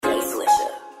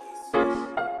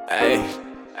Ay,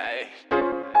 ay.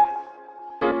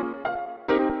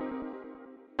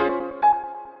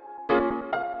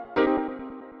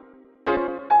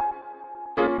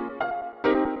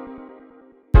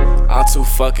 I'm too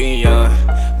fucking young,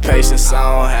 patience I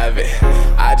don't have it.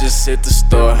 I just hit the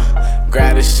store,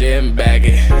 grab the shit and bag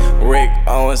it. Rick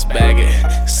Owens bag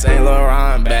it, Saint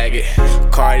Laurent bag it,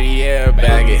 Cartier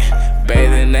bag it,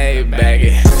 Bathing Ape bag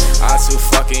it. I'm too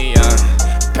fucking young,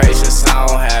 patience I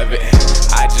don't have it.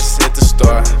 I just hit the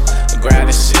store, grab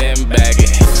the shit and bag it.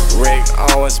 Rick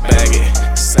Owens bag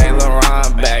it, Saint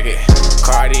Laurent bag it,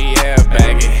 Cartier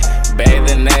bag it,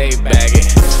 Bathing Ape bag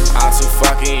it. I'm too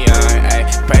fucking young, ayy.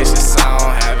 Patience, I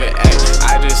don't have it, ayy.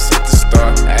 I just hit the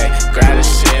store, ayy. Grab the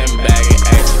shit and bag it,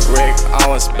 ayy. Rick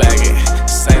Owens bag it,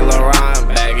 Saint Laurent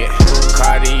bag it,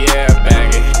 Cartier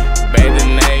bag it,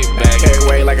 Bathing Ape bag it. Can't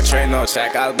wait like a train on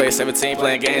track. I was base 17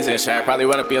 playing games in track. Probably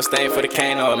run up your stain for the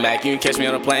cane or a Mac. You can catch me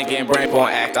on the plane getting brain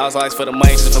porn act. I was always for the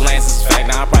money, just for lane, this is fact.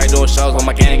 Now I'm probably doing shows with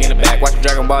my gang in the back. Watching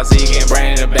Dragon Ball Z getting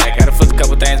brain in the back. Had to flip a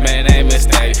couple things, man, it ain't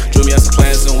mistake. Drew me up some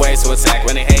plans and ways to attack.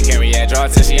 When they hate carry, yeah, draw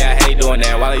attention, yeah, I hate doing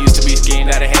that. While I used to be schemed,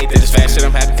 now they hate that it's fat shit.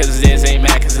 I'm happy cause it is, ain't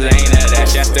mad cause it ain't none of that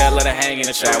shit. I still let it hang in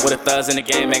the trap. With the thugs in the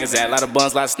game, niggas at. Lot of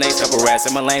buns, lot of snakes, couple rats.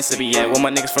 In my lane to be at. With my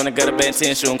niggas from the gutter, bed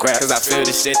 10 shooting crap. Cause I feel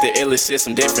this shit, the illest shit,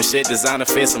 some different shit. Designer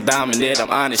fit, some dominant, I'm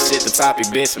honest shit. The topic,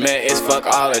 bitch, man, it's fuck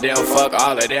all of them, fuck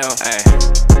all of them, ayy.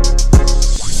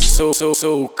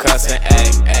 Too cussin',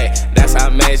 ayy. That's how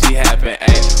magic happen,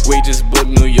 ayy. We just booked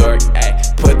New York,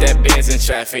 ayy. Put that Benz in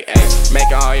traffic, ayy.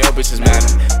 Making all your bitches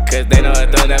matter, cause they know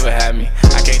it don't never have me.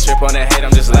 I can't trip on that hate,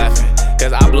 I'm just laughing,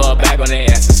 cause I blow it back on their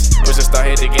asses. Push the start,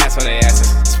 hit the gas on their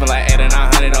asses. Spend like 8 or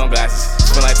 900 on glasses.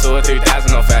 Spend like 2 or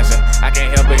 3,000 on fashion. I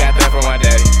can't help it, got that from my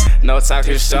daddy. No talk,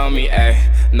 just show me, ayy.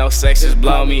 No sex, just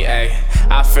blow me, ayy.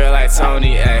 I feel like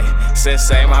Tony, ayy.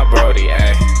 Sensei, my brody,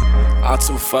 ayy. I'm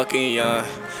too fucking young,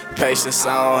 patience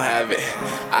I don't have it.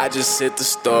 I just hit the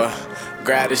store,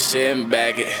 grab the shit and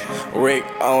bag it. Rick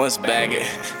Owens bag it,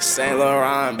 Saint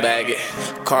Laurent bag it,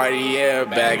 Cartier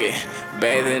bag it,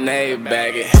 Bathing Ape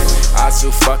bag it. I'm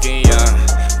too fucking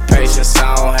young, patience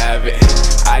I don't have it.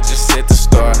 I just hit the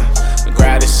store,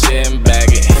 grab the shit and bag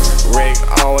it. Rick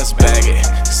Owens bag it,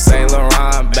 Saint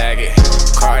Laurent bag it,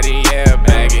 Cartier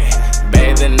bag it,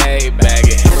 Bathing Ape bag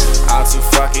it. I'm too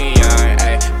fucking young.